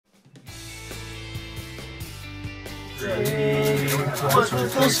What's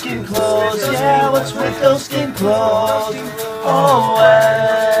with those skin clothes? Yeah, what's with those skin clothes? Oh,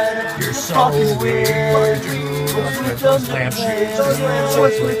 Ed, you're so weird. What's with those lampshades?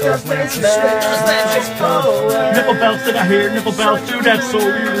 What's with those lampshades? Oh, Ed. Nipple belts that I hear, nipple belts, dude, that's so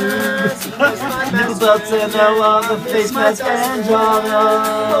weird. Nipple belts and I love the face mask and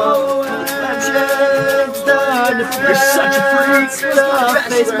genre. You're such a freak. The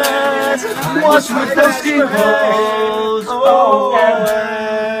face mask. What's with those skin clothes? Oh,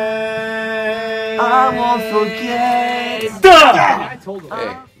 I won't forget.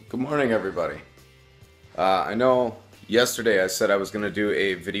 Hey, good morning, everybody. I know yesterday I said I was going to do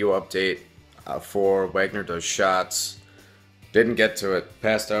a video update for Wagner Does Shots. Didn't get to it.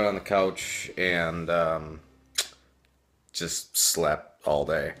 Passed out on the couch and just slept all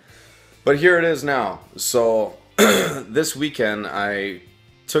day. But here it is now. So this weekend I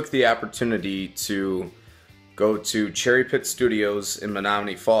took the opportunity to go to Cherry Pit Studios in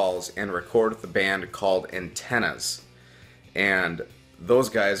Menomonee Falls and record with a band called Antennas. And those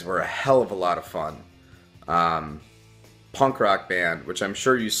guys were a hell of a lot of fun. Punk rock band, which I'm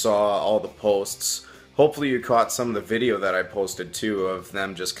sure you saw all the posts. Hopefully you caught some of the video that I posted too of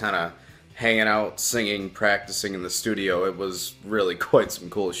them just kind of hanging out, singing, practicing in the studio. It was really quite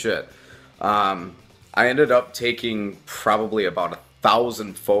some cool shit. I ended up taking probably about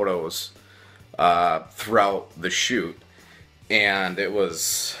 1,000 photos throughout the shoot, and it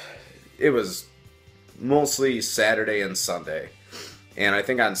was mostly Saturday and Sunday. And I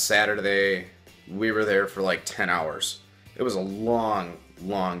think on Saturday we were there for like 10 hours. It was a long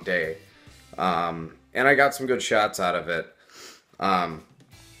day. And I got some good shots out of it.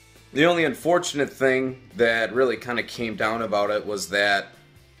 The only unfortunate thing that really kind of came down about it was that,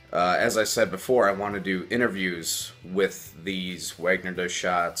 as I said before, I want to do interviews with these Wagner Does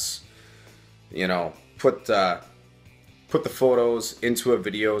Shots. You know, put the photos into a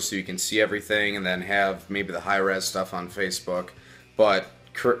video so you can see everything, and then have maybe the high-res stuff on Facebook, but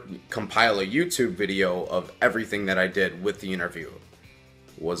compile a YouTube video of everything that I did with the interview.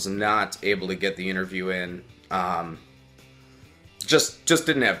 Was not able to get the interview in. Just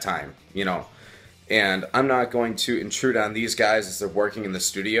didn't have time, you know. And I'm not going to intrude on these guys as they're working in the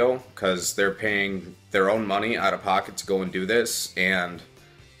studio, because they're paying their own money out of pocket to go and do this. And,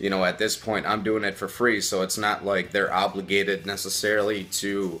 you know, at this point I'm doing it for free, so it's not like they're obligated necessarily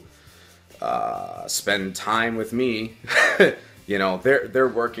to spend time with me. You know, they're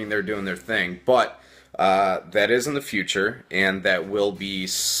working, they're doing their thing. But that is in the future, and that will be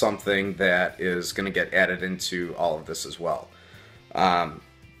something that is going to get added into all of this as well.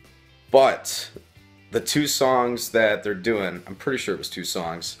 But the two songs that they're doing, I'm pretty sure it was 2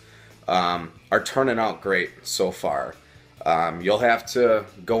 songs, are turning out great so far. You'll have to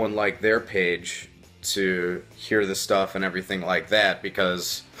go and like their page to hear the stuff and everything like that,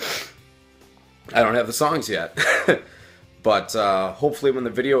 because I don't have the songs yet. But hopefully when the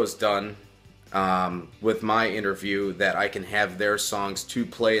video is done with my interview, that I can have their songs to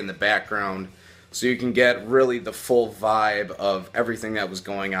play in the background, so you can get really the full vibe of everything that was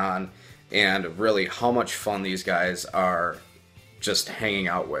going on, and really how much fun these guys are just hanging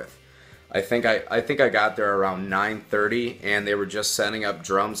out with. I think I got there around 9:30, and they were just setting up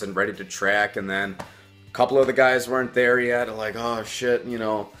drums and ready to track, and then a couple of the guys weren't there yet. Like, oh shit, you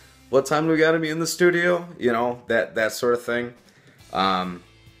know, what time do we gotta be in the studio? You know, that sort of thing.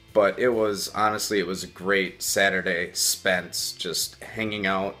 But it was, honestly, it was a great Saturday spent just hanging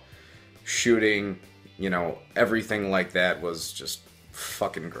out, shooting, you know, everything like that was just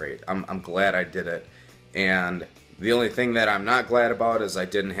fucking great. I'm glad I did it. And the only thing that I'm not glad about is I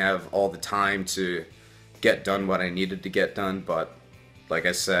didn't have all the time to get done what I needed to get done. But like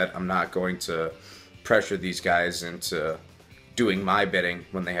I said, I'm not going to pressure these guys into doing my bidding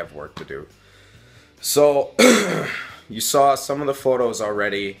when they have work to do. So you saw some of the photos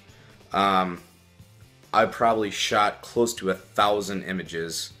already. I probably shot close to 1,000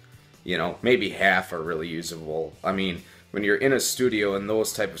 images. You know, maybe half are really usable. I mean, when you're in a studio in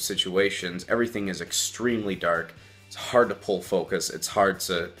those type of situations, everything is extremely dark. It's hard to pull focus. It's hard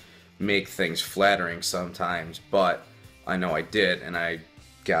to make things flattering sometimes, but I know I did, and I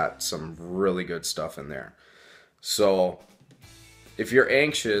got some really good stuff in there. So if you're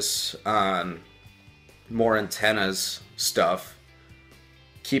anxious on more Antennas stuff,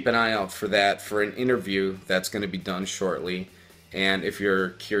 keep an eye out for that, for an interview that's going to be done shortly. And if you're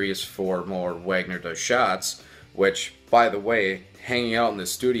curious for more Wagner Does Shots, which, by the way, hanging out in the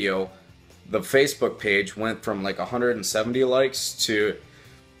studio, the Facebook page went from like 170 likes to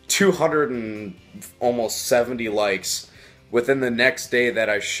 200 and almost 70 likes within the next day that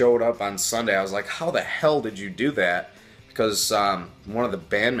I showed up on Sunday. I was like, how the hell did you do that? because one of the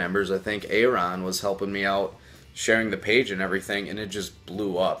band members, I think Aaron, was helping me out, sharing the page and everything, and it just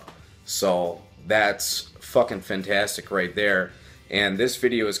blew up. So that's fucking fantastic right there. And this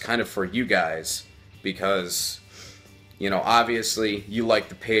video is kind of for you guys because, you know, obviously you liked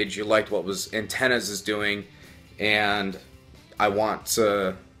the page, you liked what was Antennas is doing, and I want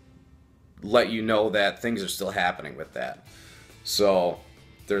to let you know that things are still happening with that. So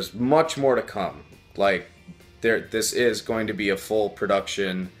there's much more to come. Like, this is going to be a full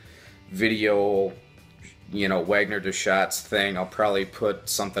production video, you know, Wagner to Shots thing. I'll probably put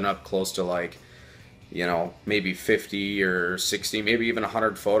something up close to, like, you know, maybe 50 or 60, maybe even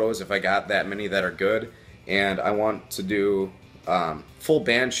 100 photos if I got that many that are good. And I want to do full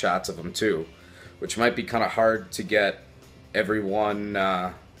band shots of them too, which might be kind of hard to get everyone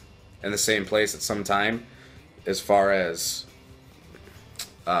in the same place at some time as far as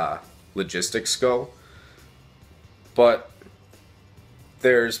logistics go. But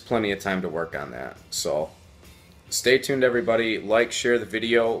there's plenty of time to work on that. So stay tuned, everybody. Like, share the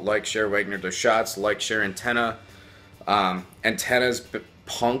video. Like, share Wagner Does Shots. Like, share Antenna. Antenna's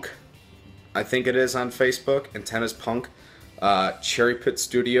Punk, I think it is on Facebook. Antenna's Punk. Cherry Pit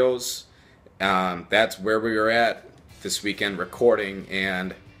Studios. That's where we were at this weekend recording.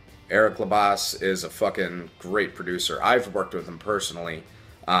 And Eric Labas is a fucking great producer. I've worked with him personally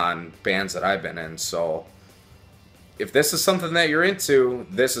on bands that I've been in. So if this is something that you're into,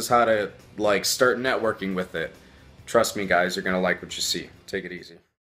 this is how to, like, start networking with it. Trust me, guys, you're going to like what you see. Take it easy.